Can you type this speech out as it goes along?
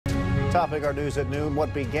Topping our news at noon,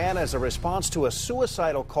 what began as a response to a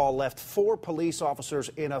suicidal call left 4 police officers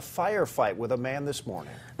in a firefight with a man this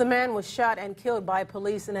morning. The man was shot and killed by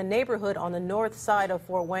police in a neighborhood on the north side of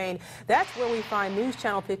Fort Wayne. That's where we find News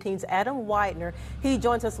Channel 15's Adam Widener. He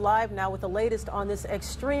joins us live now with the latest on this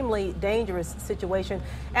extremely dangerous situation.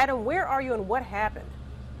 Adam, where are you and what happened?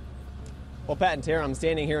 Well, Pat and Tara, I'm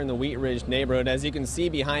standing here in the Wheat Ridge neighborhood. As you can see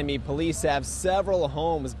behind me, police have several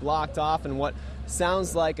homes blocked off in what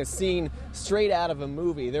sounds like a scene straight out of a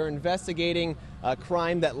movie. They're investigating a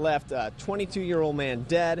crime that left a 22-year-old man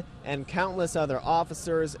dead and countless other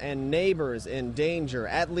officers and neighbors in danger.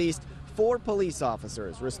 At least 4 police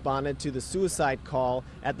officers responded to the suicide call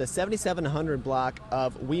at the 7700 block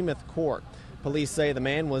of Weymouth Court. Police say the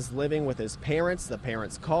man was living with his parents. The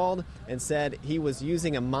parents called and said he was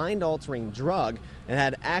using a mind-altering drug and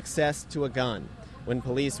had access to a gun. When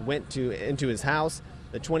police went into his house,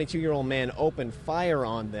 the 22-year-old man opened fire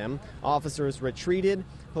on them. Officers retreated.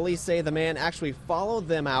 Police say the man actually followed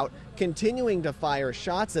them out, continuing to fire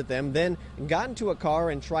shots at them, then got into a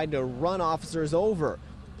car and tried to run officers over.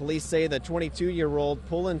 Police say the 22-year-old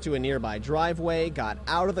pulled into a nearby driveway, got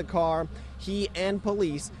out of the car. He and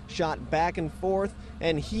police shot back and forth,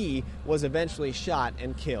 and he was eventually shot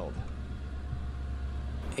and killed.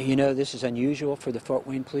 You know, this is unusual for the Fort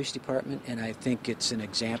Wayne Police Department, and I think it's an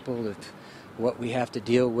example of what we have to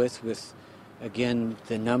deal with, again,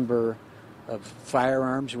 the number of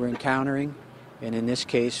firearms we're encountering, and in this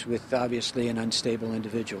case, with obviously an unstable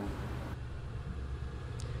individual.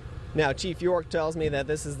 Now, Chief York tells me that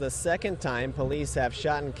this is the 2nd time police have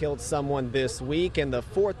shot and killed someone this week and the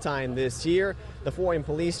 4th time this year. The Fort Wayne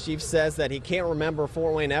police chief says that he can't remember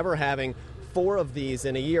Fort Wayne ever having 4 of these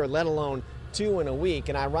in a year, let alone 2 in a week.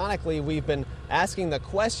 And ironically, we've been asking the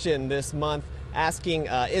question this month,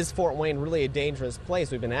 is Fort Wayne really a dangerous place?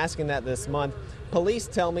 We've been asking that this month. Police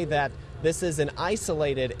tell me that this is an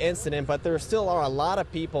isolated incident, but there still are a lot of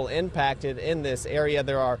people impacted in this area.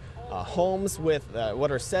 There are homes with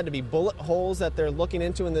what are said to be bullet holes that they're looking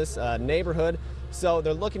into in this neighborhood. So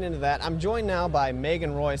they're looking into that. I'm joined now by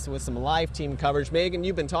Megan Royce with some live team coverage. Megan,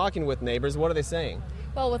 you've been talking with neighbors. What are they saying?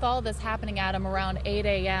 Well, with all this happening, Adam, around 8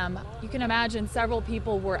 a.m., you can imagine several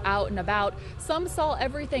people were out and about. Some saw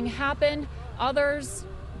everything happen. Others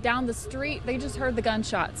down the street, they just heard the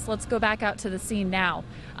gunshots. Let's go back out to the scene now.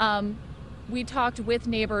 We talked with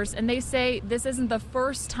neighbors, and they say this isn't the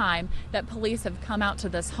first time that police have come out to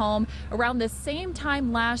this home. Around the same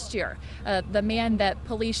time last year, the man that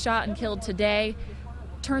police shot and killed today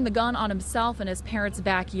turned the gun on himself in his parents'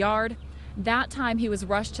 backyard. That time he was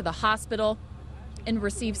rushed to the hospital and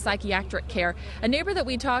received psychiatric care. A neighbor that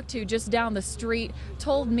we talked to just down the street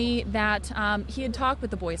told me that he had talked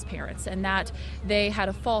with the boy's parents and that they had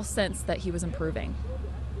a false sense that he was improving.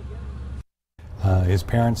 His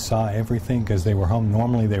parents saw everything because they were home.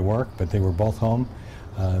 Normally they work, but they were both home.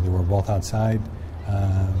 They were both outside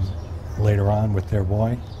later on with their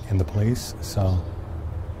boy and the police. So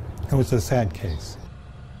it was a sad case.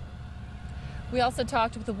 We also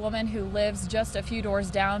talked with a woman who lives just a few doors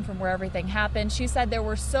down from where everything happened. She said there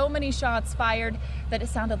were so many shots fired that it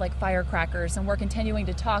sounded like firecrackers, and we're continuing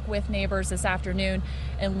to talk with neighbors this afternoon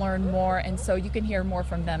and learn more, and so you can hear more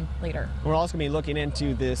from them later. We're also going to be looking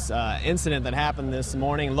into this incident that happened this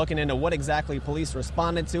morning, looking into what exactly police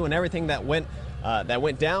responded to and everything that went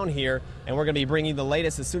down here, and we're going to be bringing you the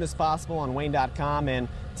latest as soon as possible on Wayne.com and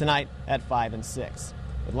tonight at 5 and 6.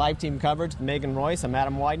 With live team coverage, Megan Royce, I'm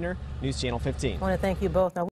Adam Widener, News Channel 15. I want to thank you both. Now,